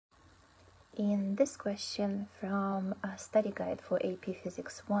In this question from a study guide for AP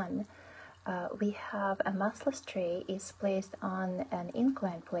Physics 1, we have a massless tray is placed on an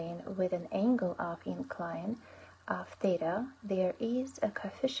inclined plane with an angle of incline of theta. There is a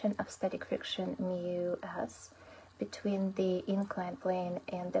coefficient of static friction mu s between the inclined plane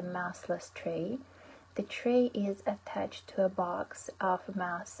and the massless tray. The tray is attached to a box of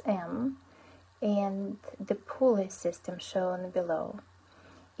mass m and the pulley system shown below.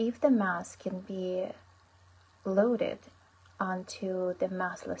 If the mass can be loaded onto the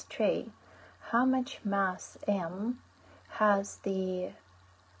massless tray, how much mass m has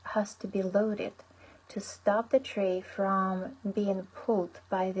to be loaded to stop the tray from being pulled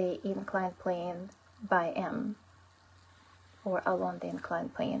by the inclined plane by m, or along the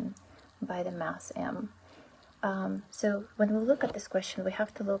inclined plane by the mass m? So when we look at this question, we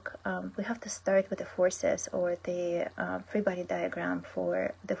have to start with the forces, or the free body diagram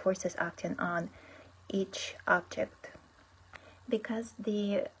for the forces acting on each object. Because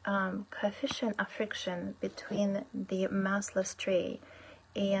the coefficient of friction between the massless tray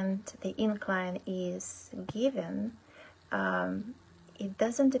and the incline is given, it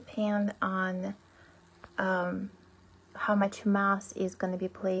doesn't depend on how much mass is going to be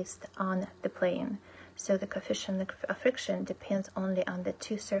placed on the plane. So the coefficient of friction depends only on the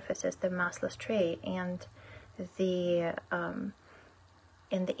two surfaces, the massless tray and the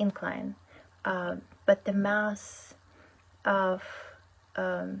incline. But the mass that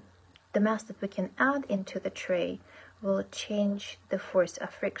we can add into the tray will change the force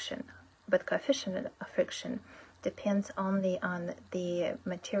of friction. But coefficient of friction depends only on the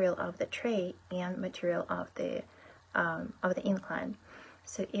material of the tray and material of the incline.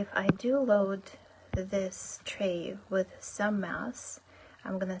 So if I do load this tray with some mass,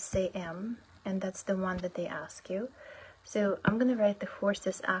 I'm gonna say m, and that's the one that they ask you. So I'm gonna write the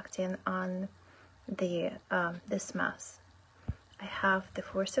forces acting on the this mass. I have the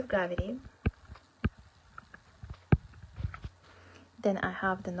force of gravity, then I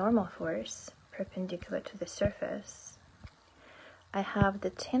have the normal force perpendicular to the surface, I have the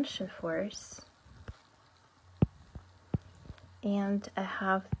tension force, and I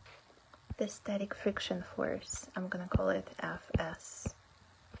have the static friction force. I'm going to call it Fs.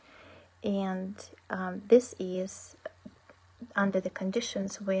 And this is under the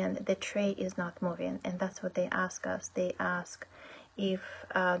conditions when the tray is not moving, and that's what they ask us. They ask if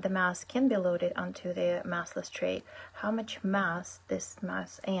the mass can be loaded onto the massless tray, how much mass, this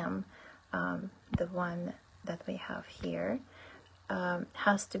mass m, the one that we have here,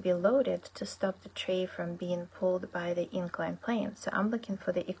 has to be loaded to stop the tray from being pulled by the inclined plane. So I'm looking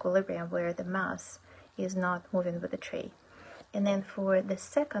for the equilibrium where the mass is not moving with the tray. And then for the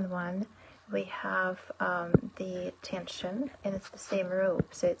second one, we have the tension, and it's the same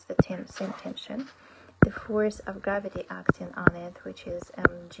rope, so it's the same tension. The force of gravity acting on it, which is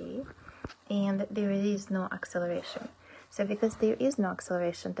mg, and there is no acceleration. So because there is no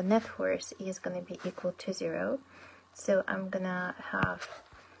acceleration, the net force is going to be equal to 0. So I'm gonna have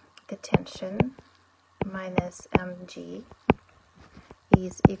the tension minus mg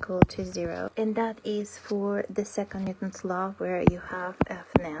is equal to 0, and that is for the second Newton's law, where you have F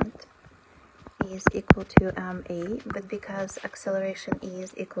net is equal to ma, but because acceleration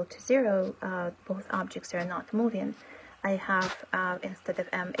is equal to 0, both objects are not moving, I have instead of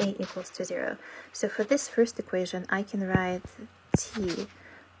ma equals to 0. So for this first equation, I can write T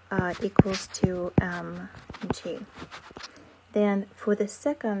equals to mg. Then for the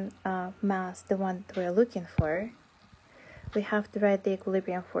second mass, the one that we're looking for, we have to write the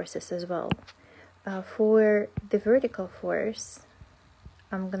equilibrium forces as well. For the vertical force,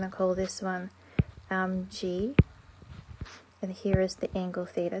 I'm gonna call this one mg, and here is the angle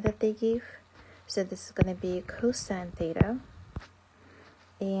theta that they give. So this is gonna be cosine theta,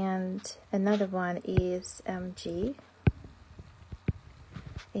 and another one is mg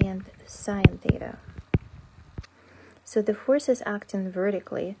and sine theta. So the forces acting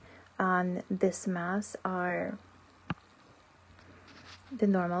vertically on this mass are the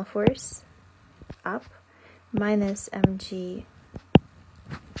normal force, up, minus mg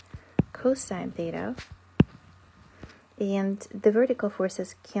cosine theta, and the vertical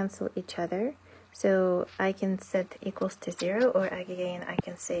forces cancel each other. So I can set equals to 0, or again, I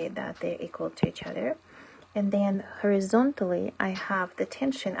can say that they're equal to each other. And then horizontally, I have the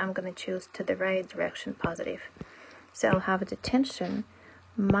tension. I'm going to choose to the right direction, positive. So I'll have the tension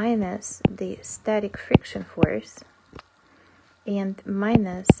minus the static friction force and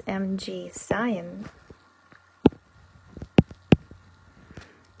minus mg sine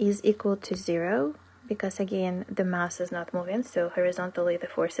is equal to 0, because again the mass is not moving, so horizontally the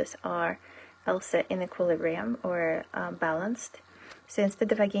forces are also in equilibrium or balanced. So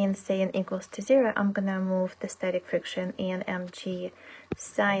instead of again saying equals to 0, I'm gonna move the static friction and mg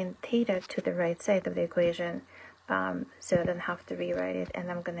sine theta to the right side of the equation, so I don't have to rewrite it,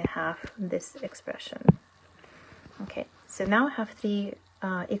 and I'm gonna have this expression. Okay, so now I have three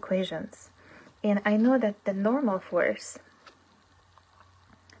equations, and I know that the normal force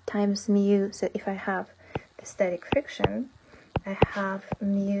times mu, so if I have the static friction, I have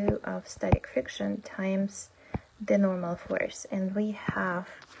mu of static friction times the normal force, and we have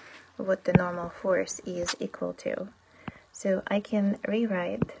what the normal force is equal to. So I can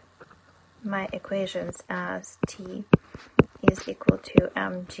rewrite my equations as T is equal to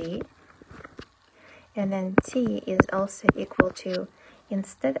mg, and then T is also equal to,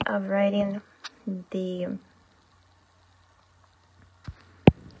 instead of writing the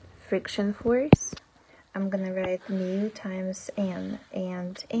friction force, I'm gonna write mu times n,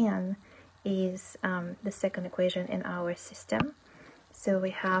 and n is the second equation in our system. So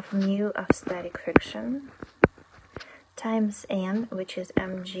we have mu of static friction times n, which is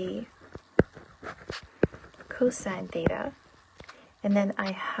mg cosine theta, and then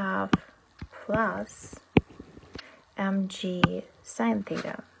I have plus mg sine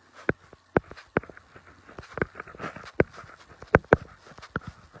theta.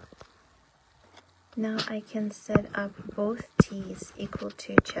 Now I can set up both t's equal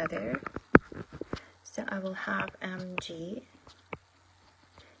to each other. So I will have mg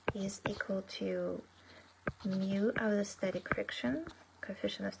is equal to mu of the static friction,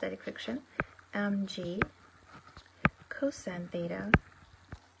 coefficient of static friction, mg cosine theta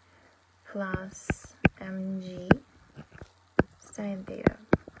plus mg sine theta.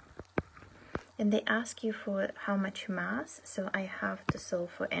 And they ask you for how much mass, so I have to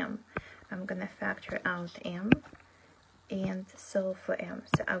solve for m. I'm gonna factor out m and solve for m.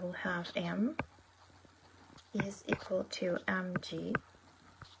 So I will have m is equal to mg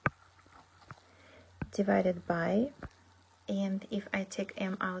divided by, and if I take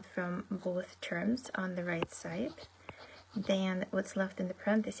m out from both terms on the right side, then what's left in the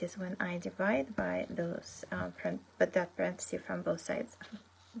parentheses when I divide by those, but that parenthesis from both sides,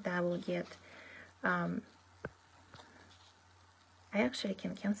 that will get, I actually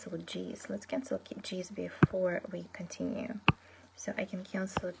can cancel g's. Let's cancel g's before we continue. So I can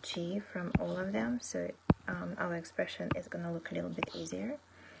cancel g from all of them, so our expression is going to look a little bit easier.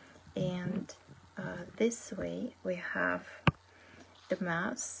 And this way we have the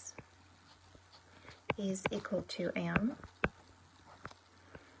mass is equal to m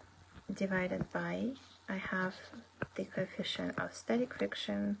divided by, I have the coefficient of static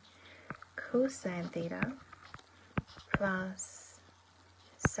friction cosine theta plus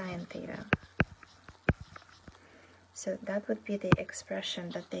sine theta. So that would be the expression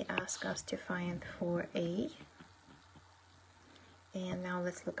that they ask us to find for A. And now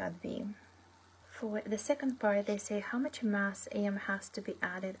let's look at B. For the second part, they say how much mass AM has to be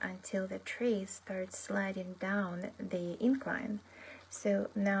added until the tray starts sliding down the incline. So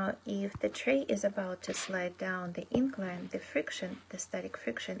now if the tray is about to slide down the incline, the friction, the static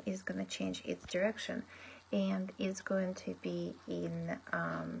friction, is going to change its direction, and it's going to be in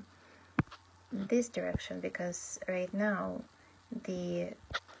this direction, because right now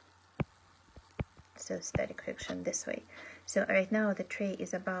so static friction this way. So right now the tray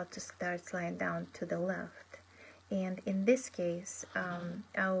is about to start sliding down to the left, and in this case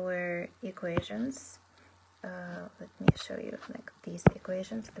our equations, let me show you, like these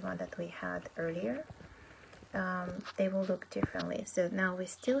equations, the one that we had earlier, they will look differently. So now we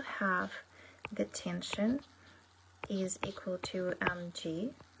still have the tension is equal to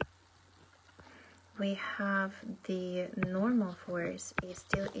mg. We have the normal force is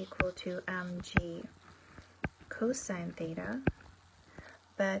still equal to mg cosine theta,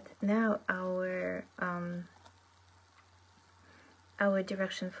 but now our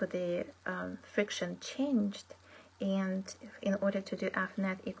direction for the friction changed, and in order to do F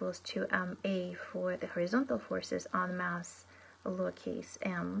net equals to ma for the horizontal forces on mass lowercase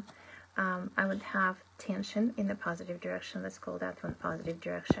m, I would have tension in the positive direction. Let's call that one positive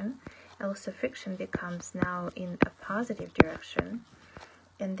direction. Also friction becomes now in a positive direction,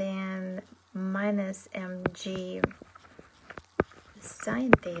 and then minus mg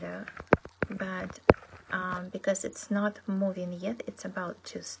sine theta, but because it's not moving yet, it's about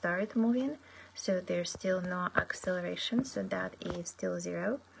to start moving, so there's still no acceleration, so that is still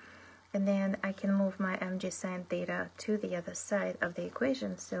 0. And then I can move my mg sine theta to the other side of the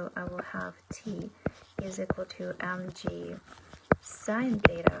equation, so I will have t is equal to mg sine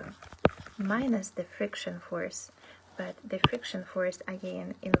theta minus the friction force, but the friction force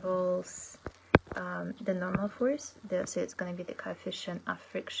again involves the normal force, so it's going to be the coefficient of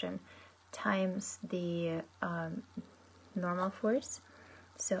friction times the normal force.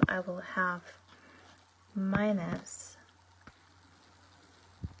 So I will have minus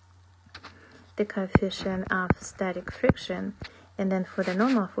the coefficient of static friction, and then for the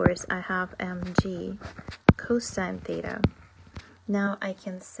normal force I have mg cosine theta. Now I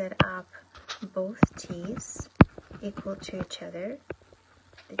can set up both t's equal to each other,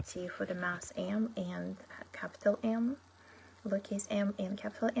 the t for the mass m and capital M, lowercase m and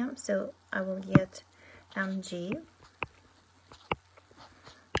capital M. So I will get mg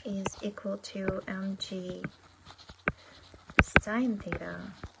is equal to mg sine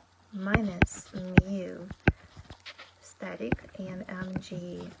theta minus mu static and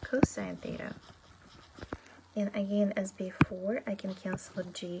mg cosine theta. And again, as before, I can cancel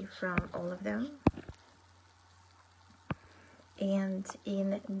g from all of them. And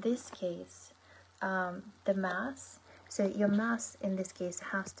in this case, the mass, so your mass in this case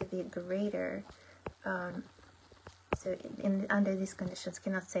has to be greater. So under these conditions,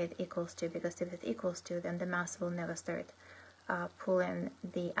 cannot say it equals to, because if it equals to, then the mass will never start pulling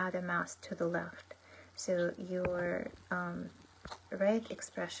the other mass to the left. So your right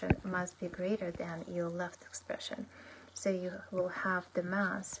expression must be greater than your left expression. So you will have the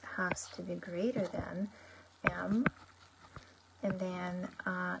mass has to be greater than m, and then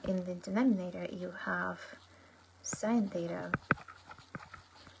in the denominator you have sine theta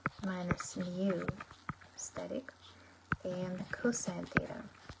minus mu static and cosine theta.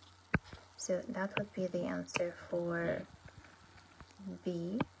 So that would be the answer for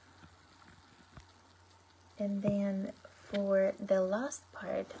B. And then for the last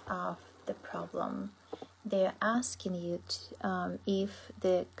part of the problem, they're asking you to, if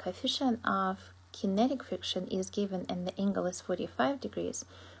the coefficient of kinetic friction is given and the angle is 45 degrees,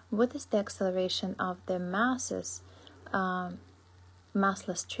 what is the acceleration of the massless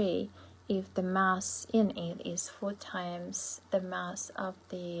tray if the mass in it is 4 times the mass of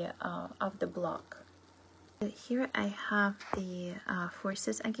the block? So here I have the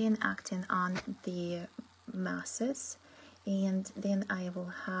forces again acting on the masses, and then I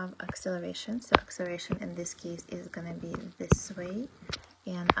will have acceleration. So acceleration in this case is going to be this way,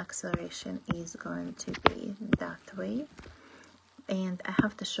 and acceleration is going to be that way. And I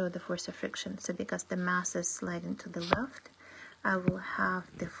have to show the force of friction. So because the mass is sliding to the left, I will have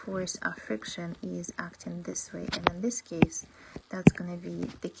the force of friction is acting this way, and in this case that's going to be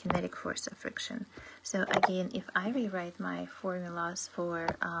the kinetic force of friction. So again, if I rewrite my formulas for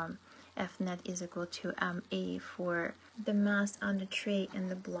F net is equal to ma for the mass on the tray and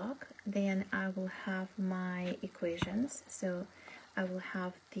the block, then I will have my equations. So I will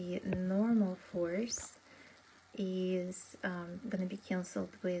have the normal force is going to be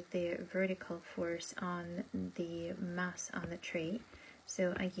cancelled with the vertical force on the mass on the tray.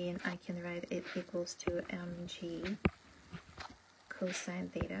 So again, I can write it equals to mg cosine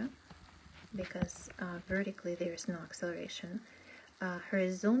theta, because vertically there is no acceleration.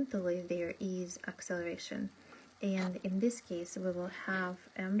 Horizontally there is acceleration, and in this case we will have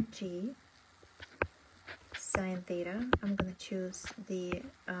mg sine theta. I'm going to choose the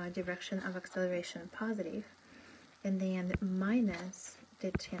direction of acceleration positive, and then minus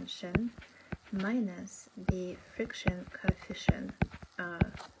the tension minus the friction coefficient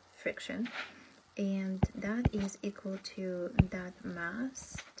friction, and that is equal to that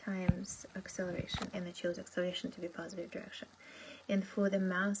mass times acceleration, and I chose acceleration to be positive direction. And for the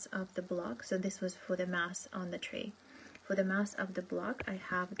mass of the block, so this was for the mass on the tray, for the mass of the block I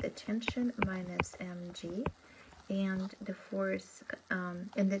have the tension minus mg, and the force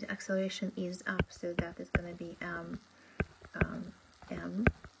and the acceleration is up, so that is going to be ma.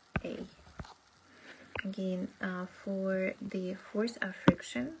 Again, for the force of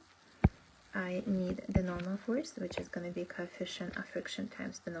friction I need the normal force, which is going to be coefficient of friction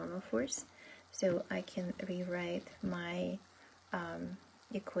times the normal force. So I can rewrite my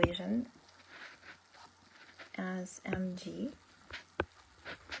equation as mg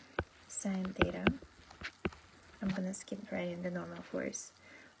sine theta. I'm going to skip writing the normal force,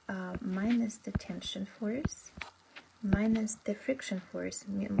 minus the tension force, minus the friction force,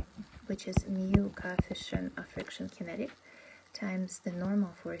 which is mu coefficient of friction kinetic, times the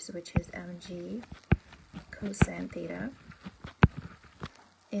normal force, which is mg cosine theta,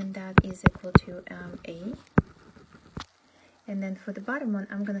 and that is equal to ma. And then for the bottom one,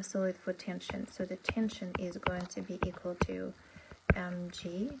 I'm going to solve it for tension. So the tension is going to be equal to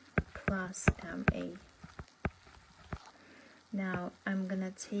mg plus ma. Now I'm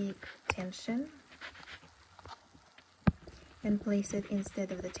gonna take tension and place it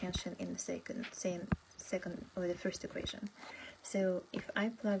instead of the tension in the second or the first equation. So if I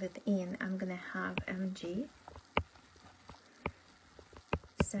plug it in, I'm gonna have mg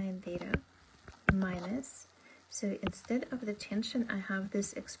sine theta minus, so instead of the tension I have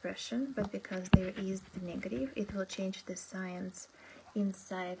this expression, but because there is the negative, it will change the signs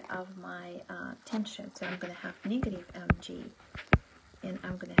inside of my tension. So I'm going to have negative mg, and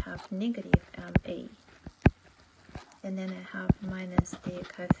I'm going to have negative ma, and then I have minus the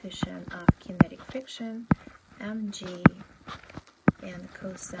coefficient of kinetic friction, mg, and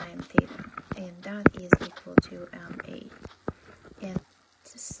cosine theta, and that is equal to ma. And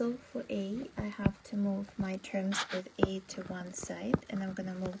to solve for a, I have to move my terms with a to one side, and I'm going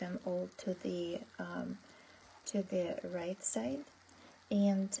to move them all to the right side,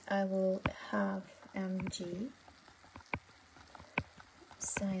 and I will have mg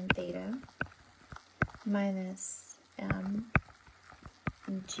sine theta minus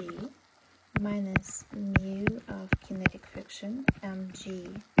mg minus mu of kinetic friction,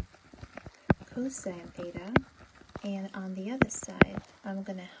 mg cosine theta, and on the other side I'm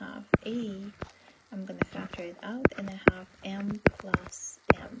going to have a, I'm going to factor it out, and I have m plus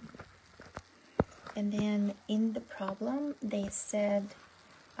m. And then in the problem they said,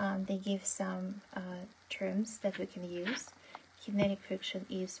 they give some terms that we can use. Kinetic friction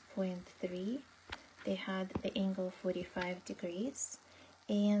is 0.3. They had the angle 45 degrees,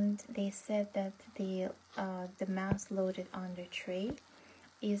 and they said that the mass loaded on the tray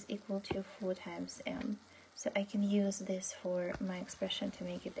is equal to 4 times m. So I can use this for my expression to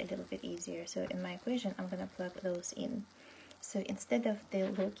make it a little bit easier. So in my equation, I'm going to plug those in. So instead of the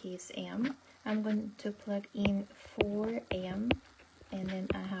lowercase m, I'm going to plug in 4m, and then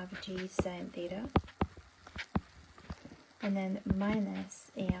I have g sine theta, and then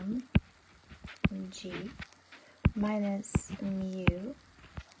minus m g minus mu,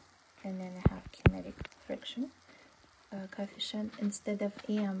 and then I have kinetic friction coefficient. Instead of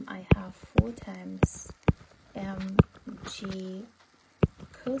m, I have 4 times mg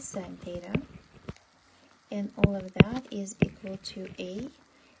cosine theta, and all of that is equal to a,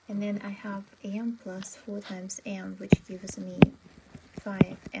 and then I have m plus 4 times m, which gives me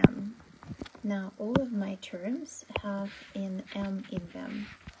 5m. Now all of my terms have an m in them,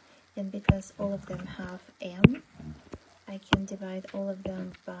 and because all of them have m, I can divide all of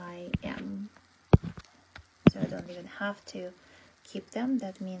them by m, so I don't even have to keep them.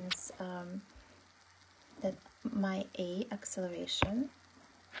 That means that my a acceleration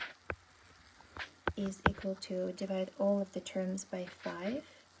is equal to divide all of the terms by 5,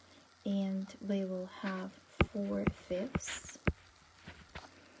 and we will have 4/5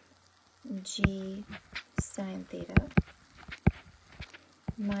 g sine theta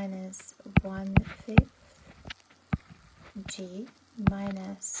minus 1/5 g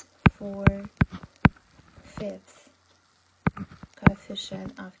minus 4/5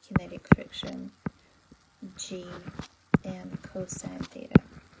 coefficient of kinetic friction g and cosine theta.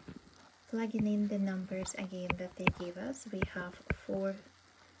 Plugging in the numbers again that they gave us, we have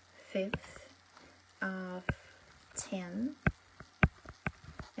 4/5 of 10,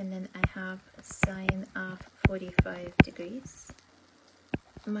 and then I have sine of 45 degrees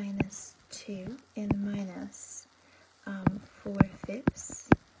minus 2 and minus 4/5.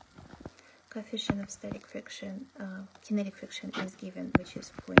 Coefficient of static friction, kinetic friction is given, which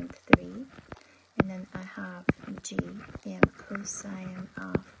is 0.3, and then I have g and cosine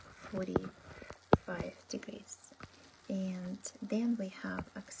of 45 degrees, and then we have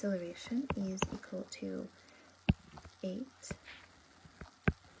acceleration is equal to 8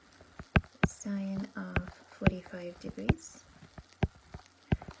 sine of 45 degrees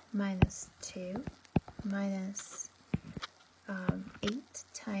minus 2 minus 8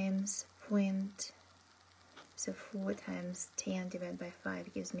 times so 4 times 10 divided by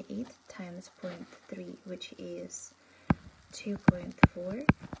 5 gives me 8 times 0.3, which is 2.4,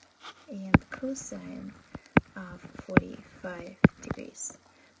 and cosine of 45 degrees.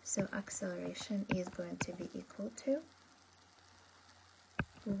 So acceleration is going to be equal to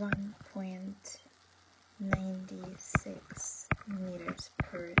 1.96 meters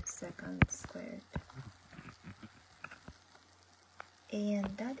per second squared.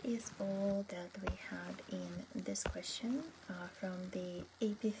 And that is all that we had in this question from the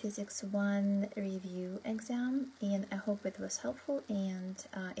AP Physics 1 review exam, and I hope it was helpful and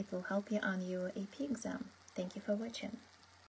it will help you on your AP exam. Thank you for watching.